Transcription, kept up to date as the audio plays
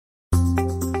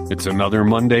It's another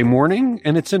Monday morning,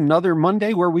 and it's another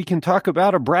Monday where we can talk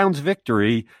about a Browns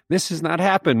victory. This has not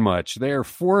happened much. They are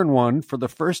 4-1 for the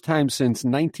first time since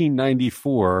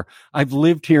 1994. I've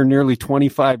lived here nearly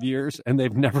 25 years, and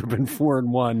they've never been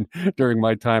 4-1 during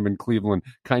my time in Cleveland.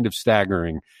 Kind of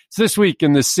staggering. It's this week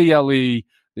in the CLE,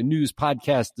 the news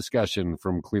podcast discussion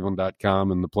from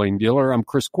Cleveland.com and The Plain Dealer. I'm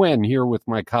Chris Quinn here with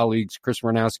my colleagues Chris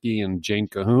Ranowski and Jane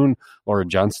Cahoon. Laura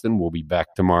Johnston will be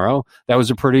back tomorrow. That was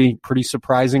a pretty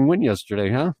surprising win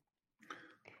yesterday, huh?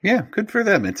 Yeah, good for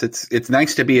them. It's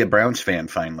nice to be a Browns fan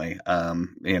finally.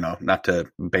 Not to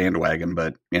bandwagon,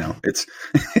 but it's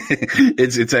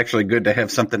it's actually good to have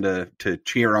something to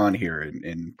cheer on here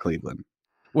in Cleveland.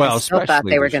 Well, I still thought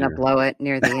they were going to blow it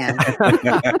near the end.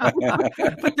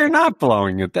 But they're not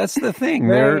blowing it. That's the thing.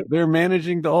 Right. They're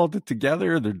managing to hold it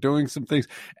together. They're doing some things.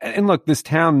 And look, this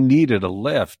town needed a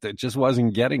lift. It just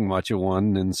wasn't getting much of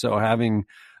one. And so having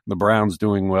the Browns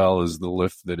doing well is the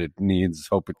lift that it needs.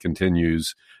 Hope it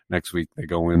continues. Next week they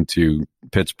go into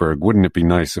Pittsburgh. Wouldn't it be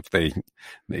nice if they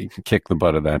kick the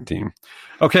butt of that team?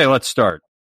 Okay, let's start.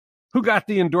 Who got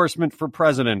the endorsement for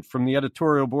president from the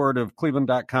editorial board of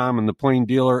Cleveland.com and The Plain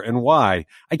Dealer, and why?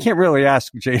 I can't really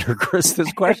ask Jane or Chris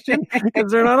this question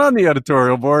because they're not on the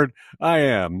editorial board. I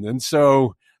am. And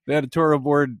so the editorial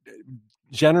board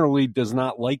generally does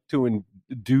not like to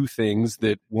do things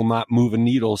that will not move a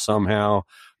needle somehow,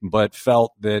 but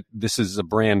felt that this is a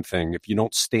brand thing. If you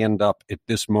don't stand up at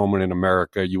this moment in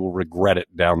America, you will regret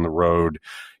it down the road.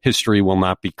 History will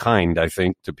not be kind, I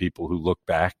think, to people who look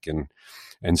back and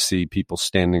see people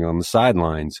standing on the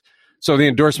sidelines. So the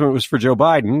endorsement was for Joe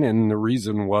Biden, and the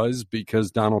reason was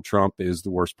because Donald Trump is the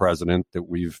worst president that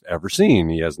we've ever seen.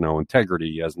 He has no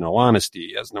integrity, he has no honesty,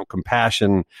 he has no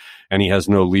compassion, and he has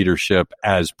no leadership,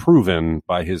 as proven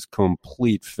by his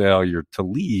complete failure to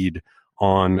lead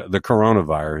on the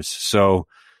coronavirus. So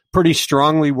pretty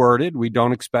strongly worded. We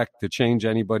don't expect to change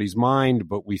anybody's mind,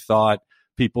 but we thought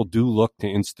people do look to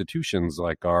institutions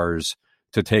like ours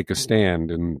to take a stand,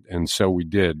 and so we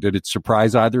did. Did it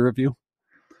surprise either of you?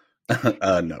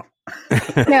 No. No,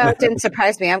 it didn't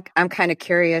surprise me. I'm kind of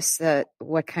curious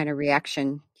what kind of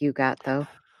reaction you got, though.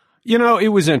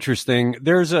 It was interesting.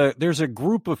 There's a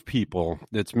group of people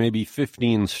that's maybe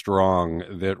 15 strong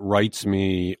that writes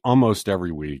me almost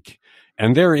every week,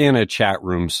 and they're in a chat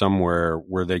room somewhere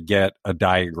where they get a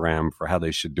diagram for how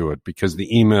they should do it, because the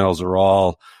emails are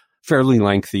all fairly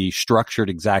lengthy, structured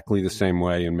exactly the same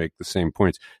way, and make the same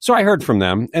points. So I heard from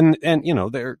them, and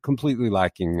they're completely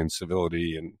lacking in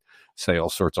civility and say all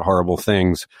sorts of horrible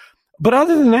things. But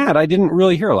other than that, I didn't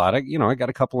really hear a lot. I got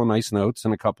a couple of nice notes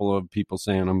and a couple of people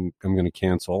saying I'm going to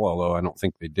cancel, although I don't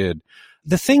think they did.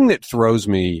 The thing that throws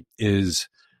me is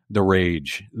the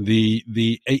rage.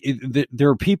 There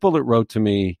are people that wrote to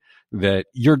me that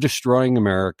you're destroying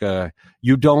America.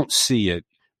 You don't see it.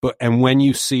 And when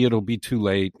you see it, it'll be too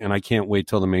late. And I can't wait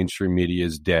till the mainstream media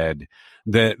is dead.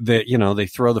 They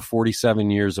throw the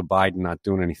 47 years of Biden not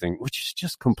doing anything, which is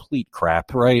just complete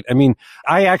crap, right? I mean,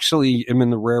 I actually am in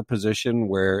the rare position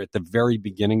where at the very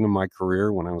beginning of my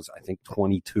career, when I was, I think,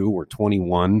 22 or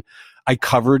 21, I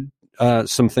covered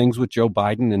some things with Joe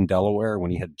Biden in Delaware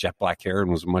when he had jet black hair and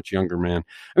was a much younger man.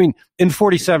 I mean, in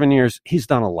 47 years, he's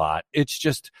done a lot. It's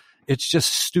just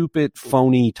stupid,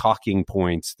 phony talking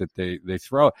points that they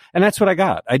throw. And that's what I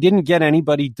got. I didn't get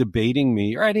anybody debating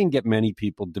me, or I didn't get many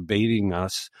people debating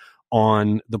us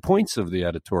on the points of the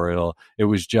editorial. It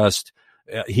was just,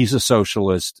 he's a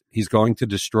socialist. He's going to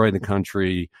destroy the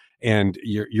country, and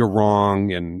you're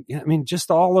wrong. And I mean,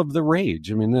 just all of the rage.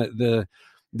 I mean,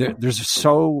 they're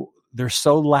so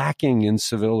lacking in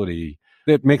civility.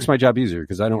 It makes my job easier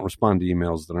because I don't respond to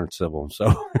emails that aren't civil. So,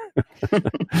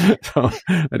 so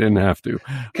I didn't have to.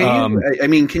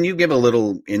 Can you give a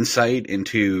little insight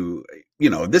into,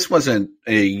 this wasn't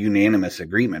a unanimous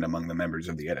agreement among the members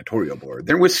of the editorial board.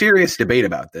 There was serious debate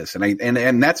about this.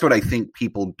 And that's what I think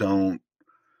people don't.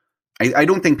 I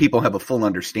don't think people have a full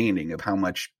understanding of how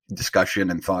much discussion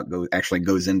and thought actually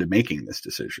goes into making this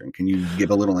decision. Can you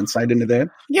give a little insight into that?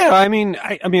 Yeah, I mean,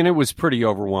 it was pretty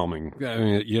overwhelming.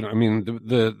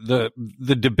 The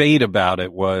debate about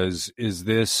it was: is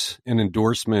this an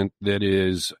endorsement that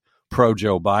is pro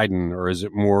Joe Biden, or is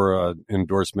it more an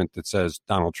endorsement that says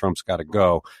Donald Trump's got to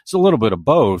go? It's a little bit of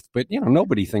both, but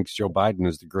nobody thinks Joe Biden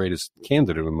is the greatest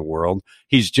candidate in the world.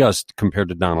 He's just, compared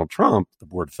to Donald Trump, the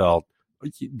board felt,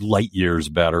 light years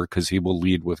better because he will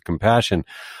lead with compassion.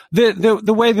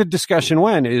 The way the discussion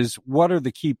went is, what are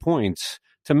the key points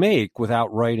to make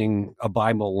without writing a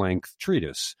Bible-length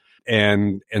treatise?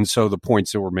 And so the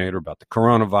points that were made are about the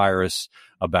coronavirus,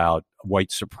 about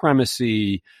white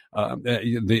supremacy, and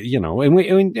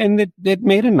it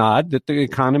made a nod that the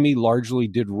economy largely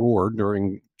did roar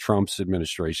during Trump's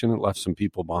administration. It left some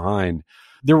people behind.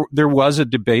 There was a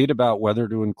debate about whether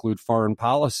to include foreign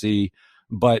policy,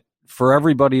 but for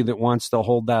everybody that wants to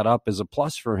hold that up as a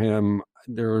plus for him,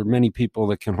 there are many people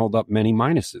that can hold up many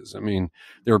minuses. I mean,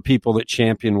 there are people that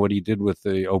champion what he did with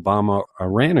the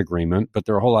Obama-Iran agreement, but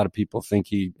there are a whole lot of people think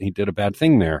he did a bad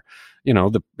thing there.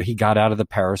 He got out of the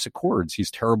Paris Accords. He's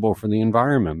terrible for the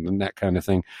environment and that kind of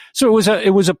thing. So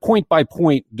it was a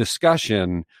point-by-point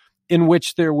discussion in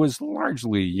which there was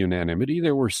largely unanimity.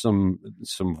 There were some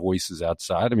voices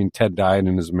outside. I mean, Ted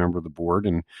Diamond is a member of the board,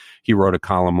 and he wrote a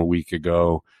column a week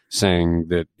ago saying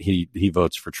that he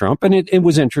votes for Trump. And it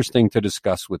was interesting to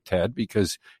discuss with Ted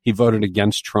because he voted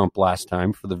against Trump last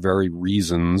time for the very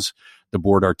reasons the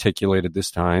board articulated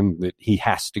this time, that he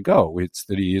has to go. It's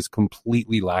that he is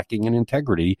completely lacking in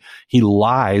integrity. He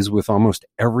lies with almost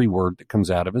every word that comes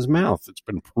out of his mouth. It's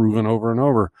been proven over and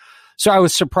over. So I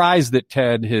was surprised that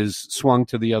Ted has swung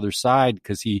to the other side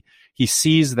because he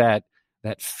sees that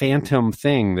phantom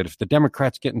thing that if the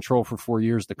Democrats get in control for 4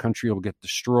 years, the country will get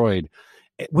destroyed,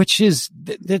 which is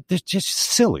that's just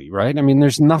silly, right? I mean,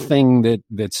 there's nothing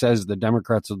that says the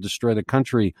Democrats will destroy the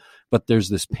country, but there's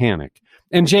this panic.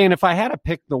 And Jane, if I had to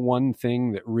pick the one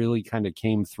thing that really kind of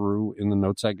came through in the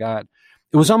notes I got,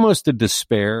 it was almost a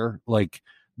despair, like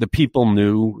the people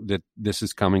knew that this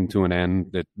is coming to an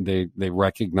end, that they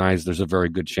recognize there's a very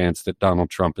good chance that Donald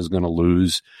Trump is going to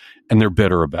lose, and they're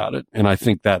bitter about it. And I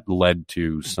think that led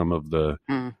to some of the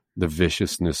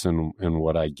viciousness in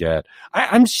what I get.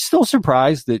 I'm still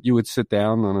surprised that you would sit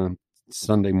down on a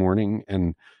Sunday morning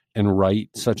and write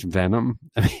such venom.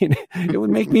 I mean, it would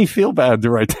make me feel bad to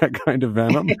write that kind of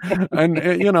venom. And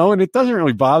it doesn't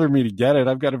really bother me to get it.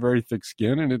 I've got a very thick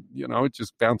skin and it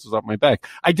just bounces off my back.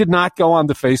 I did not go on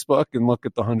to Facebook and look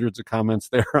at the hundreds of comments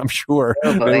there. I'm sure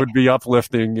they would be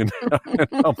uplifting and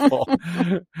helpful.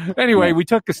 Anyway, we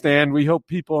took a stand. We hope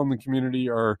people in the community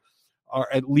are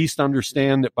at least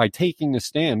understand that by taking a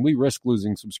stand, we risk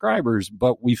losing subscribers,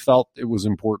 but we felt it was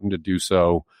important to do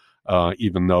so,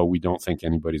 even though we don't think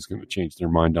anybody's going to change their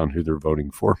mind on who they're voting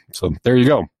for. So there you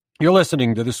go. You're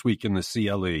listening to This Week in the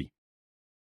CLE.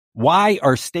 Why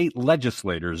are state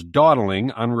legislators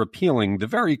dawdling on repealing the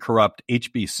very corrupt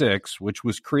HB 6, which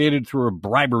was created through a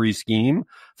bribery scheme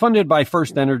funded by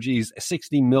First Energy's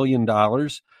 $60 million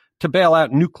to bail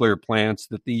out nuclear plants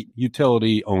that the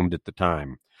utility owned at the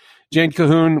time? Jane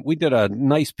Cahoon, we did a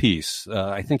nice piece.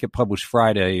 I think it published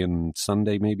Friday and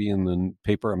Sunday, maybe in the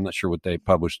paper. I'm not sure what they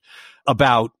published,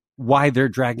 about why they're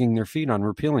dragging their feet on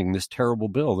repealing this terrible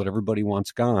bill that everybody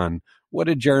wants gone. What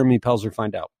did Jeremy Pelzer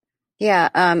find out? Yeah,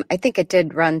 I think it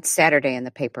did run Saturday in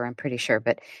the paper, I'm pretty sure.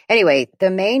 But anyway,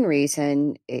 the main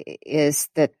reason is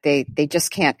that they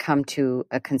just can't come to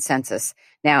a consensus.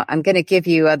 Now, I'm going to give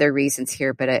you other reasons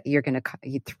here, but you're going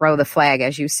to throw the flag,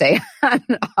 as you say, on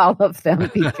all of them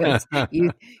because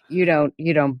you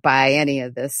don't buy any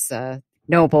of this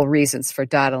noble reasons for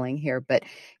dawdling here. But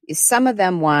some of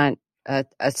them want a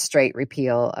straight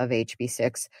repeal of HB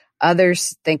 6.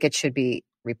 Others think it should be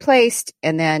replaced,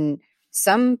 and then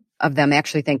some of them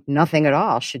actually think nothing at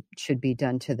all should be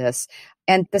done to this.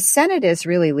 And the Senate is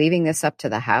really leaving this up to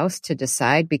the House to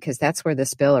decide because that's where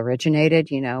this bill originated,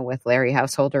 with Larry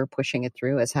Householder pushing it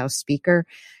through as House Speaker.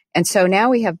 And so now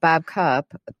we have Bob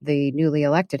Cupp, the newly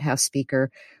elected House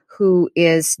Speaker, who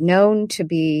is known to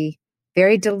be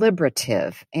very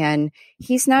deliberative. And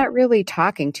he's not really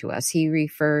talking to us. He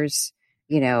refers,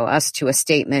 us to a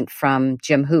statement from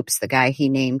Jim Hoops, the guy he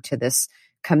named to this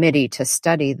committee to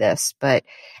study this.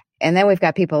 And then we've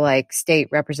got people like State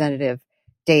Representative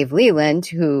Dave Leland,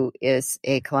 who is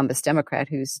a Columbus Democrat,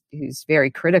 who's very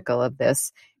critical of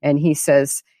this. And he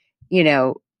says,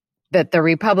 that the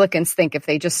Republicans think if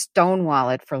they just stonewall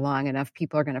it for long enough,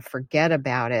 people are going to forget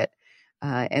about it.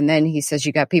 And then he says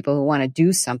you got people who want to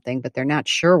do something, but they're not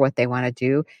sure what they want to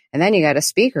do. And then you got a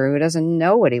speaker who doesn't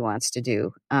know what he wants to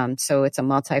do. So it's a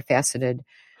multifaceted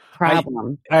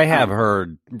problem. I have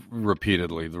heard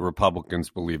repeatedly the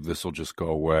Republicans believe this will just go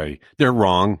away. They're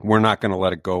wrong. We're not going to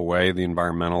let it go away. The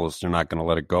environmentalists are not going to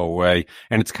let it go away.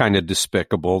 And it's kind of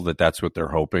despicable that that's what they're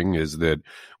hoping, is that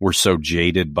we're so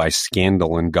jaded by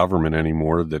scandal in government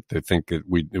anymore that they think it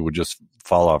would just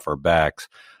fall off our backs.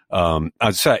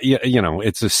 I'd say,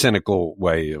 it's a cynical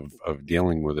way of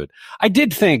dealing with it. I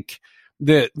did think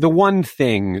the one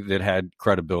thing that had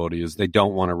credibility is they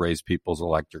don't want to raise people's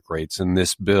electric rates. And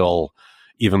this bill,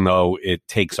 even though it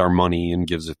takes our money and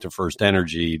gives it to First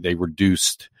Energy, they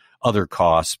reduced other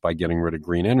costs by getting rid of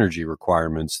green energy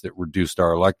requirements that reduced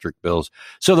our electric bills.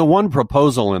 So the one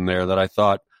proposal in there that I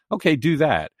thought, okay, do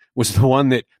that, was the one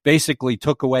that basically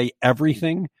took away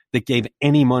everything that gave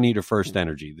any money to First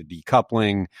Energy, the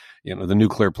decoupling, the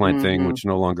nuclear plant thing, which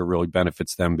no longer really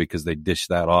benefits them because they dish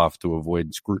that off to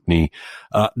avoid scrutiny,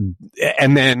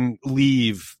 and then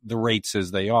leave the rates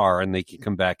as they are, and they can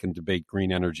come back and debate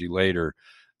green energy later.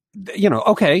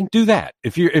 Okay, do that.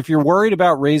 If you're worried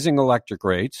about raising electric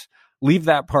rates, leave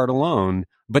that part alone,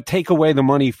 but take away the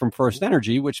money from First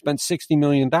Energy, which spent $60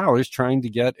 million trying to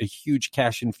get a huge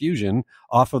cash infusion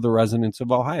off of the residents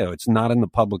of Ohio. It's not in the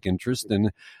public interest,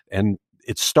 and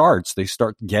they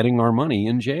start getting our money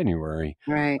in January.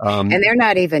 Right. And they're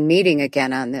not even meeting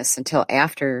again on this until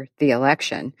after the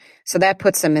election. So that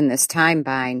puts them in this time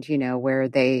bind, where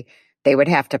they would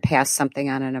have to pass something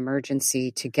on an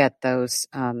emergency to get those,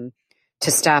 to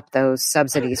stop those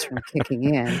subsidies from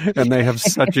kicking in. And they have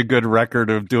such a good record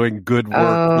of doing good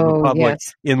work for the public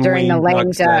in during the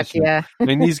lame duck. Yeah. I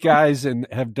mean, these guys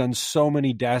have done so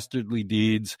many dastardly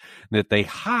deeds that they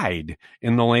hide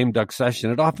in the lame duck session.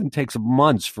 It often takes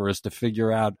months for us to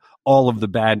figure out all of the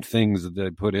bad things that they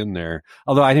put in there.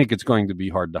 Although I think it's going to be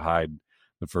hard to hide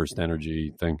the First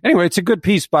Energy thing. Anyway, it's a good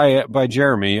piece by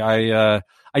Jeremy. I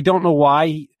don't know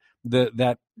why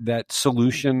that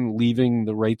solution, leaving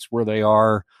the rates where they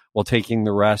are while taking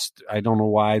the rest. I don't know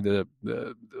why the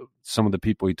some of the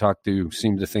people he talked to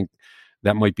seem to think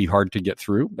that might be hard to get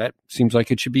through. That seems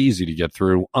like it should be easy to get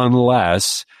through,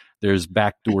 unless there's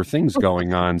backdoor things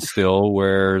going on still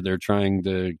where they're trying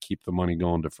to keep the money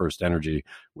going to First Energy,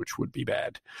 which would be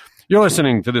bad. You're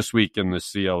listening to This Week in the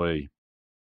CLE.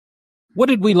 What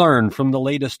did we learn from the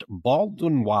latest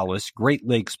Baldwin-Wallace Great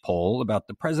Lakes poll about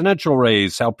the presidential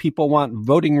race, how people want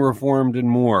voting reformed, and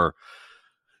more?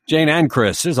 Jane and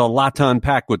Chris, there's a lot to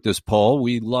unpack with this poll.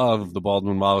 We love the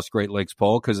Baldwin-Wallace Great Lakes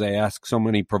poll because they ask so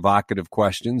many provocative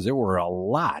questions. There were a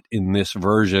lot in this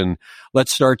version.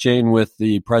 Let's start, Jane, with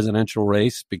the presidential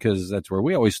race, because that's where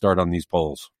we always start on these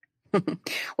polls.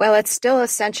 Well, it's still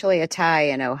essentially a tie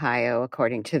in Ohio,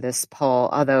 according to this poll,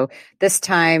 although this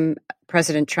time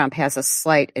President Trump has a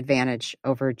slight advantage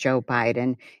over Joe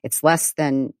Biden. It's less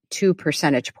than 2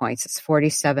 percentage points. It's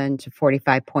 47 to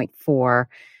 45.4,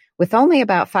 with only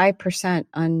about 5%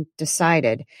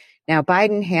 undecided. Now,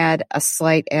 Biden had a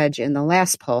slight edge in the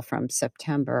last poll from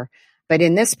September, but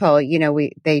in this poll,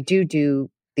 they do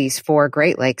these 4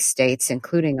 Great Lakes states,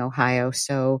 including Ohio.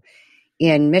 So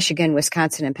in Michigan,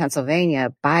 Wisconsin, and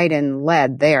Pennsylvania, Biden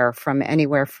led there from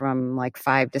anywhere from like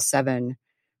 5 to 7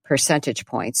 percentage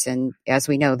points. And as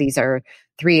we know, these are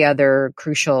 3 other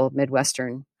crucial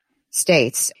Midwestern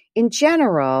states. In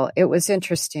general, it was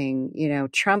interesting.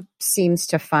 Trump seems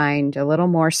to find a little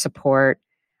more support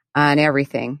on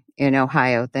everything in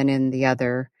Ohio than in the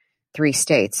other 3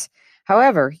 states.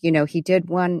 However, he did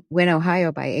win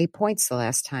Ohio by 8 points the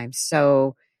last time.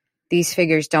 So these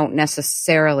figures don't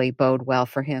necessarily bode well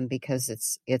for him because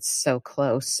it's so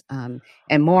close.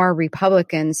 And more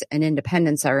Republicans and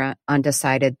independents are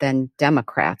undecided than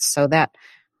Democrats. So that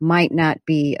might not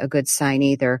be a good sign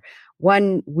either.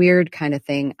 One weird kind of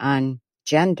thing on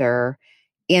gender,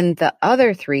 in the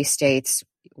other 3 states,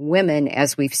 women,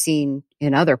 as we've seen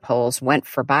in other polls, went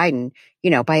for Biden,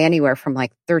 by anywhere from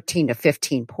like 13 to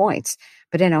 15 points.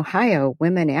 But in Ohio,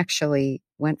 women actually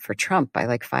went for Trump by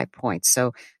like 5 points.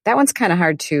 So that one's kind of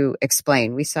hard to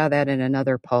explain. We saw that in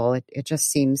another poll. It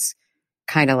just seems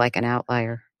kind of like an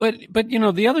outlier. But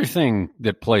the other thing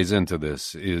that plays into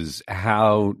this is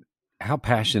how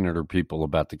passionate are people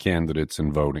about the candidates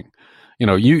and voting.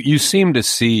 You seem to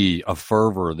see a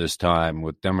fervor this time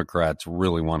with Democrats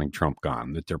really wanting Trump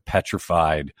gone, that they're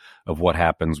petrified of what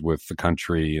happens with the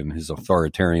country and his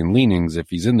authoritarian leanings if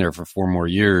he's in there for 4 more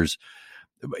years.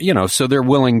 So they're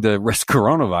willing to risk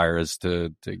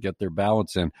coronavirus to get their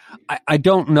ballots in. I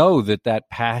don't know that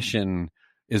passion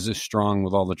is as strong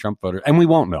with all the Trump voters, and we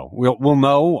won't know. We'll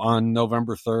know on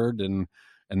November 3rd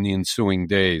and the ensuing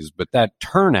days. But that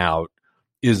turnout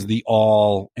is the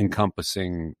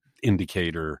all-encompassing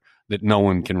indicator that no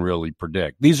one can really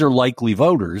predict. These are likely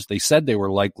voters. They said they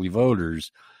were likely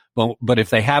voters, but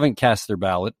if they haven't cast their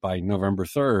ballot by November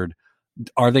 3rd,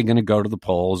 are they going to go to the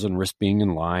polls and risk being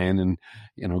in line and,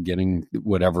 getting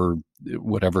whatever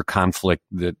conflict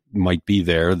that might be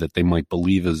there that they might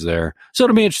believe is there? So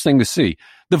it'll be interesting to see.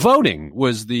 The voting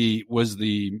was the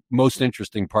most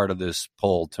interesting part of this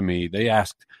poll to me. They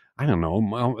asked, I don't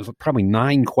know, probably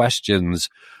 9 questions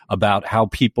about how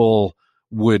people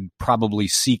would probably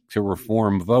seek to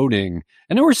reform voting.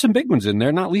 And there were some big ones in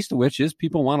there, not least of which is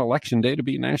people want Election Day to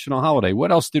be a national holiday.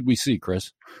 What else did we see,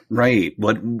 Chris? Right.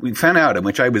 What we found out, and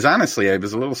which I was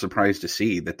a little surprised to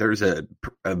see, that there's a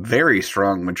very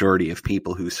strong majority of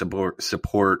people who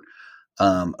support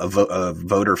a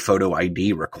voter photo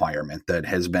ID requirement that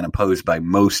has been opposed by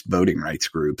most voting rights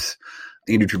groups.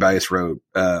 Andrew Tobias wrote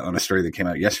on a story that came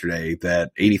out yesterday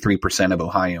that 83% of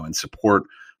Ohioans support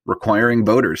requiring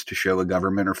voters to show a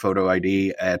government or photo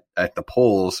ID at the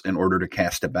polls in order to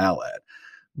cast a ballot.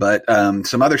 But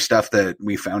some other stuff that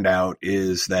we found out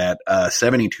is that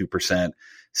 72%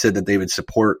 said that they would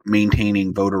support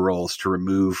maintaining voter rolls to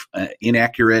remove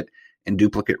inaccurate and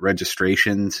duplicate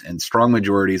registrations, and strong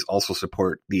majorities also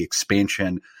support the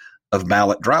expansion of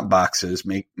ballot drop boxes,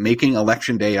 making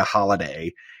Election Day a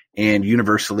holiday, and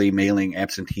universally mailing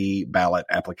absentee ballot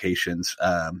applications,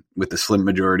 with the slim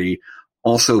majority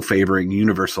also favoring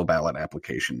universal ballot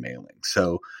application mailing.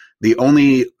 So the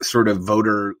only sort of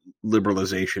voter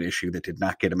liberalization issue that did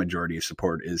not get a majority of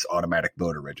support is automatic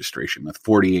voter registration, with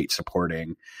 48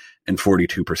 supporting and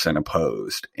 42%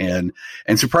 opposed. And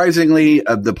surprisingly,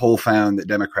 the poll found that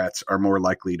Democrats are more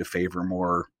likely to favor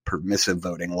more permissive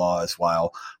voting laws,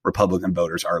 while Republican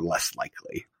voters are less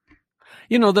likely.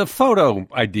 You know, the photo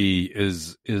ID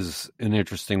is an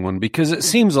interesting one because it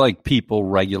seems like people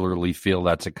regularly feel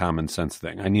that's a common sense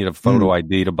thing. I need a photo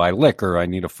ID to buy liquor. I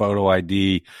need a photo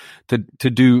ID to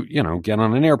do, get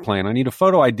on an airplane. I need a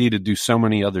photo ID to do so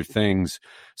many other things.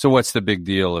 So what's the big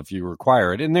deal if you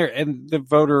require it? And the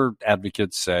voter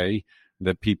advocates say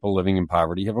that people living in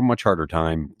poverty have a much harder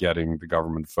time getting the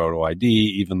government photo ID,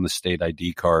 even the state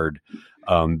ID card,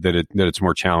 that it's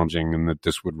more challenging and that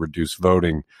this would reduce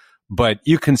voting. But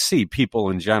you can see people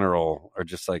in general are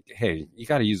just like, hey, you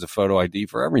got to use a photo ID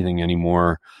for everything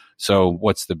anymore. So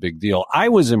what's the big deal? I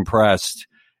was impressed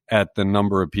at the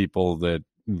number of people that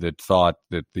thought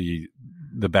that the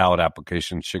ballot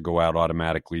application should go out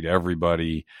automatically to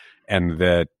everybody, and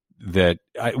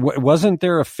wasn't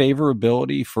there a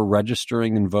favorability for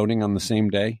registering and voting on the same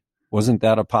day? Wasn't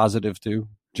that a positive too?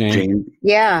 Jane?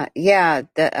 Yeah.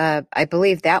 I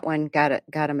believe that one got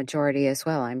a majority as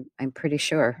well. I'm pretty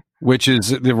sure. Which is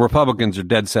the Republicans are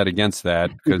dead set against that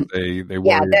because they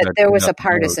worry that there was a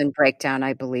partisan breakdown,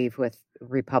 I believe, with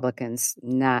Republicans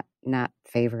not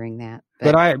favoring that.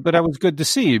 But I was good to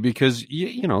see because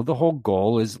the whole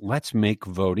goal is let's make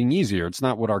voting easier. It's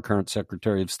not what our current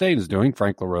Secretary of State is doing.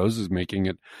 Frank LaRose is making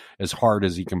it as hard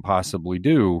as he can possibly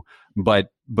do. But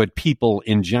people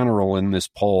in general in this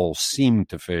poll seem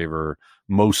to favor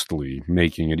mostly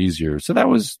making it easier. So that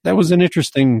was an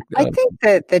interesting. I think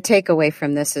that the takeaway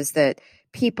from this is that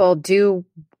people do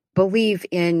believe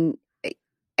in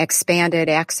expanded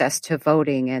access to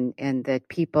voting and that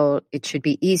it should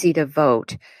be easy to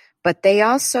vote, but they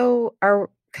also are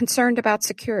concerned about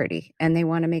security and they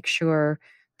want to make sure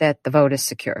that the vote is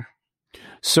secure.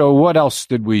 So what else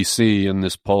did we see in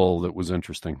this poll that was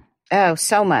interesting? Oh,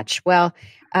 so much. Well,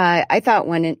 I thought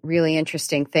one really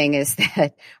interesting thing is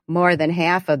that more than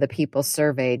half of the people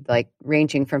surveyed, like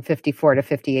ranging from 54 to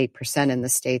 58% in the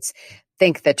states,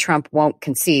 think that Trump won't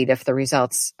concede if the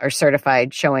results are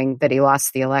certified showing that he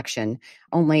lost the election.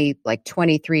 Only like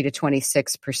 23 to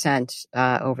 26%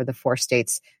 over the 4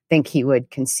 states think he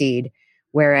would concede,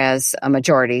 whereas a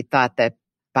majority thought that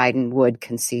Biden would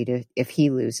concede if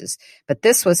he loses. But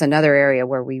this was another area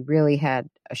where we really had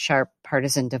a sharp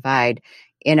partisan divide.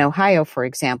 In Ohio, for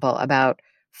example, about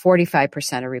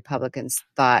 45% of Republicans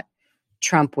thought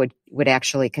Trump would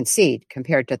actually concede,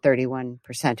 compared to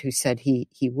 31% who said he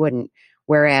wouldn't.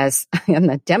 Whereas on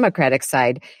the Democratic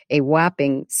side, a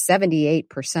whopping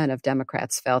 78% of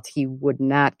Democrats felt he would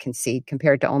not concede,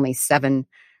 compared to only 7%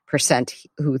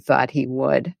 who thought he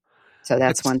would. So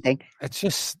that's one thing. It's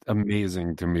just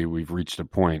amazing to me. We've reached a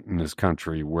point in this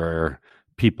country where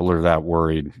people are that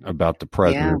worried about the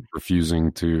president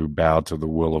refusing to bow to the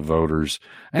will of voters.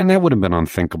 And that would have been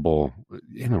unthinkable,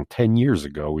 10 years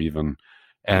ago even.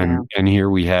 And here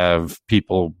we have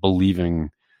people believing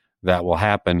that will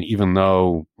happen, even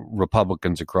though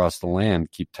Republicans across the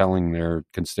land keep telling their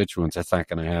constituents that's not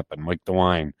going to happen. Mike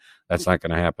DeWine, that's not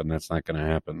going to happen. That's not going to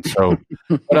happen. So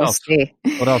what else?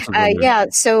 What else?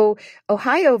 So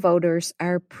Ohio voters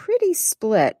are pretty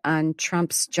split on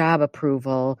Trump's job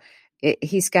approval.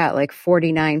 He's got like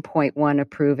 49.1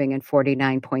 approving and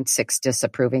 49.6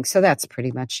 disapproving. So that's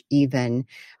pretty much even.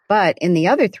 But in the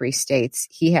other 3 states,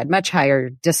 he had much higher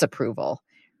disapproval,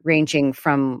 ranging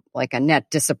from like a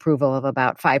net disapproval of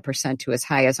about 5% to as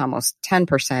high as almost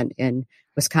 10% in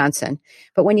Wisconsin.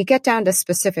 But when you get down to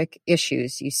specific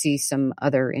issues, you see some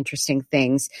other interesting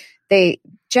things. They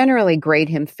generally grade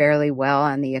him fairly well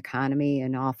on the economy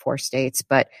in all 4 states,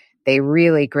 but they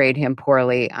really grade him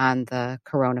poorly on the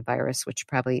coronavirus, which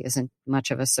probably isn't much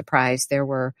of a surprise. There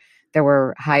were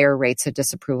higher rates of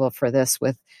disapproval for this,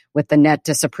 with the net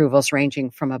disapprovals ranging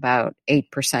from about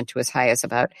 8% to as high as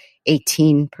about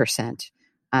 18%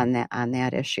 on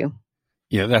that issue.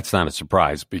 Yeah, that's not a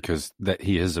surprise because that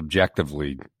he has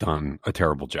objectively done a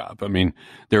terrible job. I mean,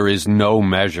 there is no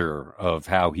measure of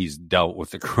how he's dealt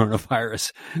with the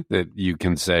coronavirus that you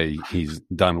can say he's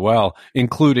done well,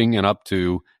 including and up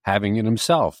to having it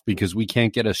himself, because we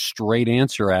can't get a straight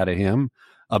answer out of him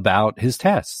about his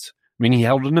tests. I mean, he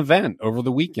held an event over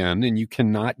the weekend, and you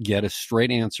cannot get a straight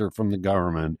answer from the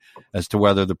government as to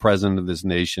whether the president of this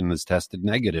nation is tested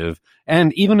negative.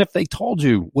 And even if they told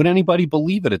you, would anybody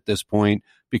believe it at this point?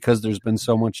 Because there's been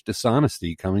so much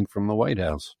dishonesty coming from the White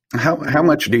House. How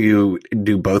much do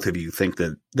both of you think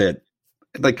that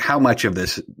like how much of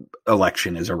this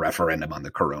election is a referendum on the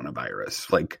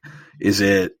coronavirus? Like, is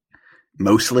it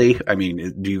mostly? I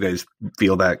mean, do you guys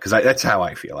feel that? Because that's how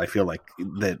I feel. I feel like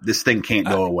that this thing can't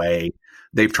go away.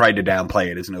 They've tried to downplay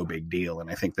it as no big deal. And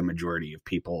I think the majority of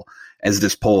people, as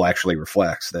this poll actually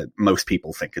reflects, that most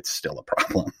people think it's still a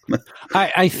problem.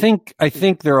 I think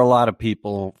there are a lot of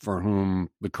people for whom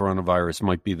the coronavirus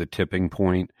might be the tipping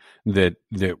point, that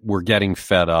we're getting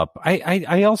fed up.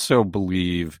 I also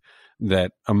believe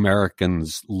that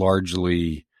Americans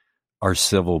largely are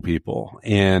civil people,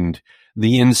 and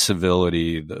the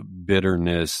incivility, the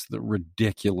bitterness, the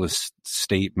ridiculous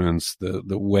statements, the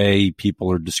way people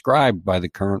are described by the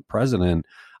current president,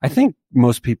 I think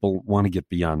most people want to get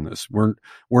beyond this. We're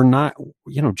not,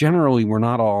 generally we're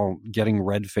not all getting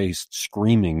red-faced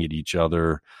screaming at each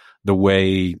other the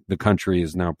way the country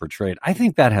is now portrayed. I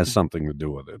think that has something to do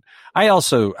with it.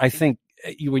 I think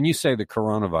when you say the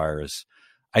coronavirus,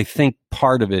 I think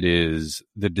part of it is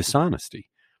the dishonesty.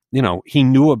 He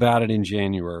knew about it in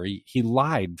January. He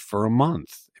lied for a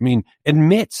month. I mean,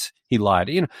 admits he lied.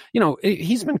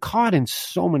 He's been caught in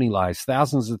so many lies,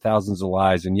 thousands and thousands of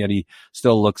lies, and yet he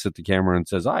still looks at the camera and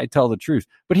says, I tell the truth.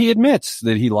 But he admits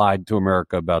that he lied to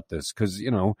America about this because,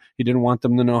 he didn't want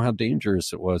them to know how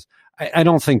dangerous it was. I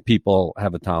don't think people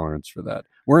have a tolerance for that.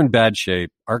 We're in bad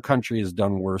shape. Our country has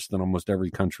done worse than almost every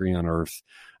country on earth.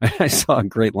 I saw a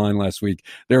great line last week.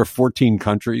 There are 14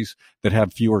 countries that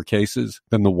have fewer cases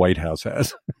than the White House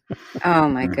has. Oh,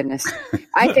 my goodness.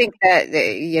 I think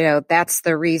that, that's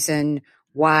the reason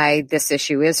why this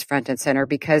issue is front and center,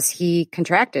 because he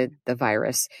contracted the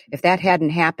virus. If that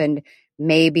hadn't happened,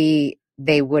 maybe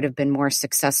they would have been more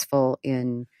successful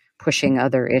in pushing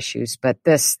other issues, but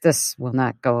this will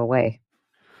not go away.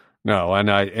 No,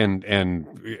 and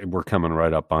we're coming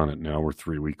right up on it now. We're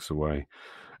 3 weeks away.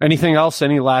 Anything else?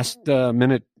 Any last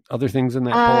minute other things in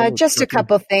that poll? Just a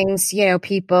couple things.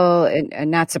 People, and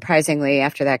not surprisingly,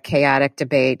 after that chaotic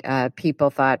debate,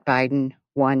 people thought Biden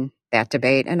won that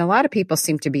debate, and a lot of people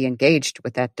seem to be engaged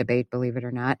with that debate, believe it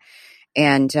or not.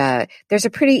 And there's a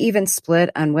pretty even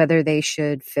split on whether they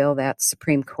should fill that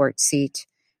Supreme Court seat.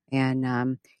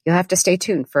 And you'll have to stay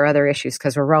tuned for other issues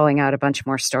because we're rolling out a bunch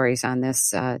more stories on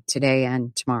this today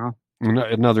and tomorrow.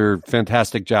 Another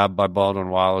fantastic job by Baldwin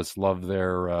Wallace. Love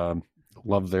their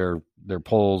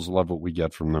polls. Love what we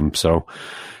get from them. So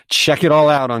check it all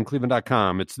out on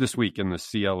Cleveland.com. It's this week in the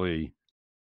CLE.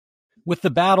 With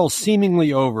the battle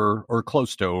seemingly over or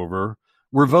close to over,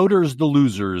 were voters the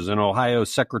losers in Ohio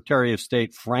Secretary of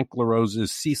State Frank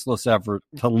LaRosa's ceaseless effort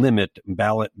to limit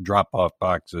ballot drop-off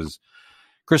boxes?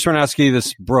 Chris Ranowski,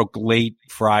 this broke late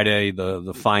Friday,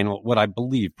 the final, what I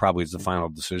believe probably is the final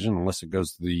decision, unless it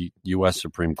goes to the U.S.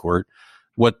 Supreme Court.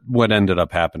 What ended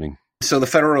up happening? So the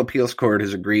Federal Appeals Court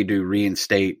has agreed to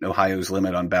reinstate Ohio's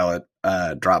limit on ballot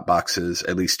drop boxes,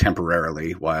 at least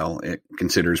temporarily, while it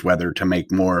considers whether to make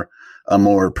a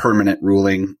more permanent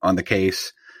ruling on the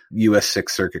case. U.S.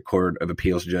 Sixth Circuit Court of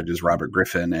Appeals judges Robert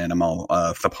Griffin and Amal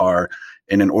Thapar,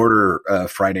 in an order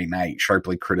Friday night,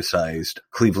 sharply criticized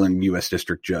Cleveland U.S.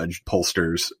 District Judge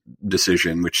Polster's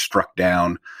decision, which struck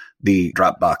down the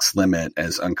drop box limit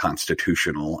as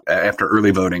unconstitutional after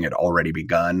early voting had already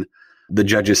begun. The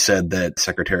judges said that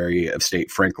Secretary of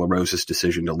State Frank LaRosa's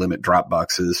decision to limit drop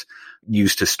boxes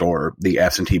used to store the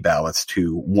absentee ballots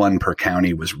to one per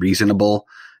county was reasonable,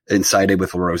 and sided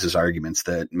with LaRosa's arguments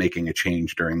that making a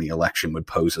change during the election would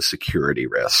pose a security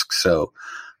risk. So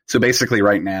basically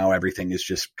right now, everything is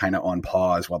just kind of on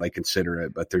pause while they consider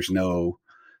it, but there's no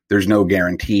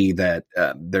guarantee that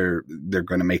they're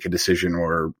going to make a decision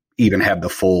or even have the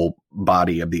full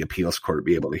body of the appeals court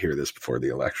be able to hear this before the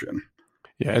election.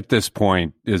 Yeah, at this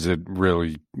point, is it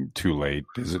really too late?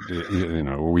 Is it,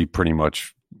 we pretty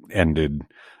much ended.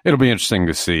 It'll be interesting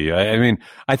to see. I mean,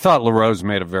 I thought LaRose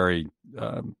made a very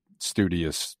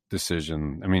studious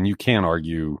decision. I mean, you can't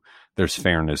argue there's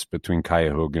fairness between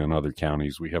Cuyahoga and other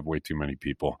counties. We have way too many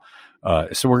people.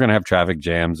 So we're going to have traffic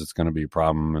jams. It's going to be a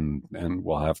problem, and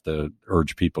we'll have to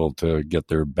urge people to get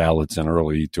their ballots in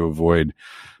early to avoid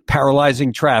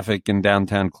paralyzing traffic in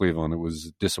downtown Cleveland. It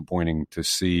was disappointing to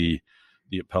see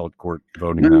the appellate court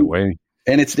voting that way.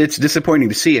 And it's disappointing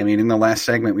to see. I mean, in the last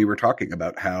segment, we were talking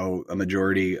about how a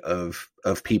majority of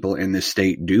people in this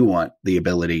state do want the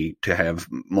ability to have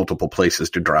multiple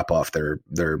places to drop off their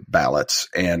ballots.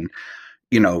 And,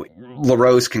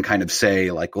 LaRose can kind of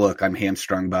say, like, look, I'm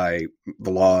hamstrung by the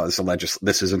laws.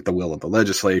 This isn't the will of the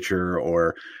legislature,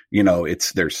 or,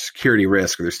 there's security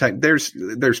risk, or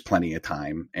there's plenty of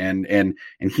time. And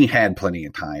he had plenty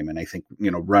of time. And I think,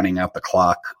 running out the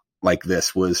clock like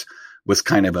this was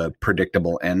kind of a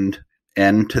predictable end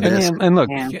to this. And look,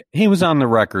 he was on the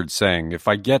record saying, if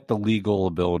I get the legal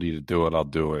ability to do it, I'll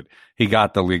do it. He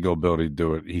got the legal ability to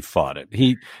do it. He fought it.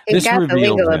 He got the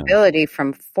legal ability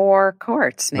from 4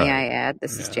 courts, may I add.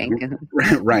 This is Jane Cahoon.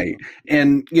 Right.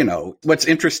 And, what's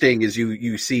interesting is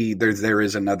you see there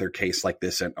is another case like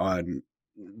this in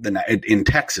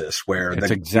Texas where it's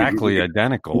exactly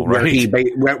identical, right?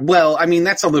 Well, I mean,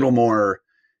 that's a little more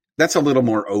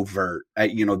overt.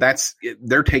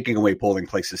 They're taking away polling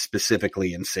places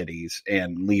specifically in cities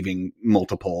and leaving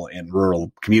multiple in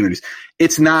rural communities.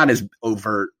 It's not as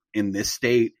overt in this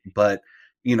state, but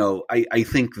I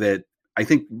think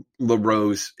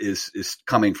LaRose is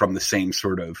coming from the same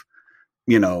sort of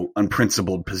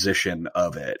unprincipled position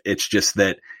of it. It's just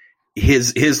that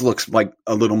his looks like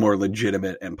a little more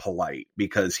legitimate and polite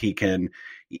because he can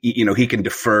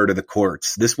defer to the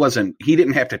courts. He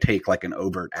didn't have to take like an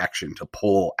overt action to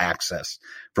pull access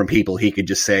from people. He could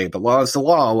just say, the law is the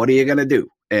law. What are you going to do?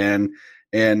 And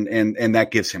that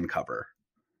gives him cover.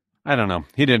 I don't know.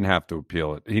 He didn't have to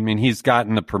appeal it. I mean, he's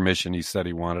gotten the permission he said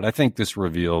he wanted. I think this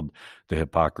revealed the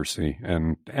hypocrisy,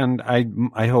 and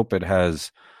I hope it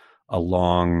has a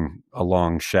long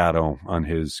shadow on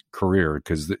his career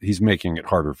because he's making it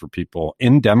harder for people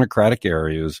in Democratic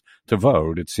areas to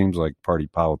vote. It seems like party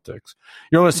politics.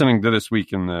 You're listening to This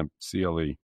Week in the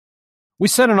CLE. We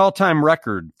set an all-time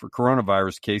record for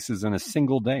coronavirus cases in a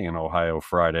single day in Ohio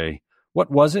Friday. What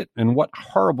was it, and what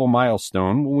horrible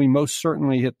milestone will we most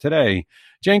certainly hit today?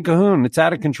 Jane Cahoon, it's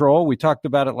out of control. We talked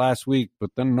about it last week, but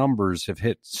the numbers have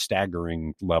hit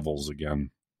staggering levels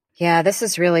again. Yeah, this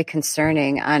is really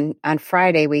concerning. On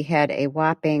Friday, we had a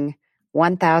whopping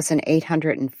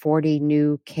 1,840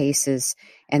 new cases,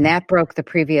 and that broke the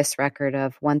previous record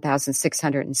of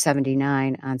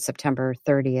 1,679 on September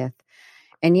 30th.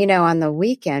 And, on the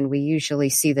weekend, we usually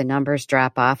see the numbers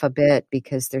drop off a bit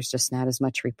because there's just not as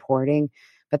much reporting.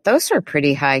 But those are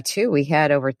pretty high, too. We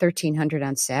had over 1,300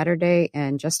 on Saturday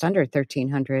and just under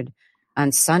 1,300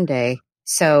 on Sunday.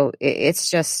 So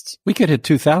it's just, we could hit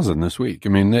 2,000 this week. I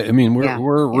mean,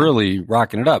 we're really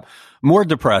rocking it up. More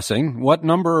depressing. What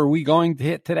number are we going to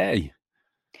hit today?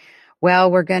 Well,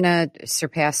 we're going to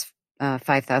surpass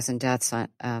 5,000 deaths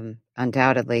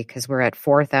undoubtedly because we're at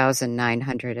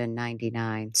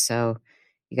 4,999. So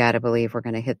you got to believe we're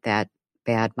going to hit that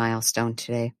bad milestone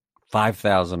today.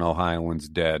 5,000 Ohioans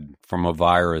dead from a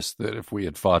virus that, if we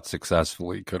had fought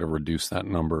successfully, could have reduced that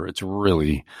number. It's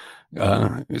really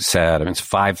sad. I mean, it's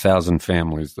 5,000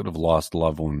 families that have lost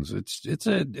loved ones.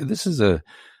 This is a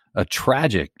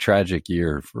tragic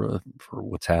year for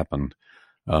what's happened.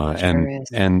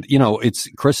 It's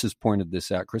Chris has pointed this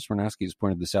out. Chris Wernowski has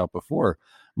pointed this out before.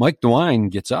 Mike DeWine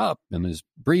gets up in his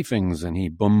briefings and he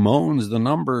bemoans the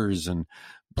numbers and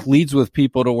pleads with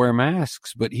people to wear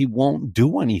masks, but he won't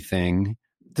do anything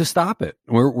to stop it.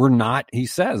 We're not, he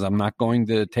says, I'm not going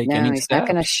to take any steps. He's not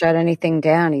going to shut anything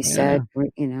down. He said,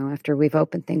 after we've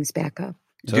opened things back up.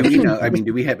 Do we know? I mean,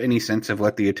 do we have any sense of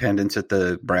what the attendance at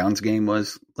the Browns game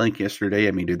was like yesterday?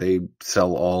 I mean, do they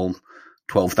sell all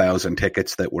 12,000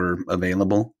 tickets that were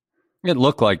available? It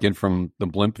looked like it from the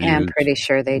blimp view. Yeah, I'm pretty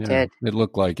sure they did. It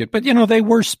looked like it. But, they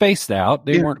were spaced out.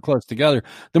 They weren't close together.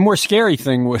 The more scary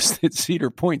thing was that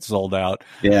Cedar Point sold out.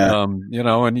 Yeah.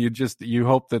 And you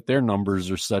hope that their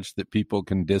numbers are such that people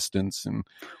can distance. And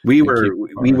we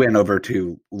went over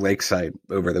to Lakeside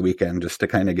over the weekend just to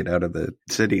kind of get out of the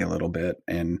city a little bit.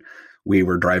 And we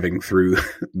were driving through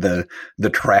the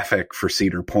traffic for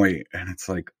Cedar Point. And it's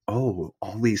like, oh,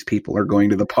 all these people are going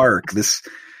to the park.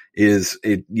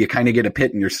 you kind of get a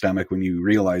pit in your stomach when you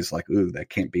realize like, ooh, that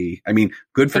can't be. I mean,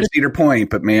 good for Cedar Point,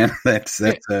 but man, that's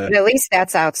but at least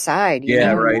that's outside.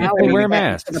 Right. Now They we're wear getting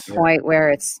masks. to the point where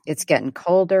it's getting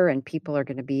colder and people are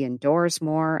going to be indoors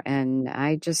more, and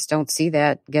I just don't see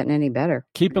that getting any better.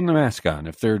 Keeping the mask on.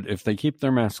 If they keep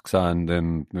their masks on,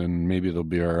 then maybe they'll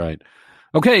be all right.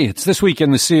 Okay, it's This Week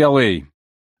in the CLE.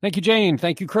 Thank you, Jane.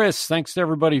 Thank you, Chris. Thanks to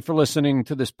everybody for listening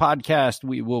to this podcast.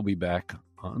 We will be back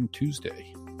on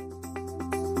Tuesday.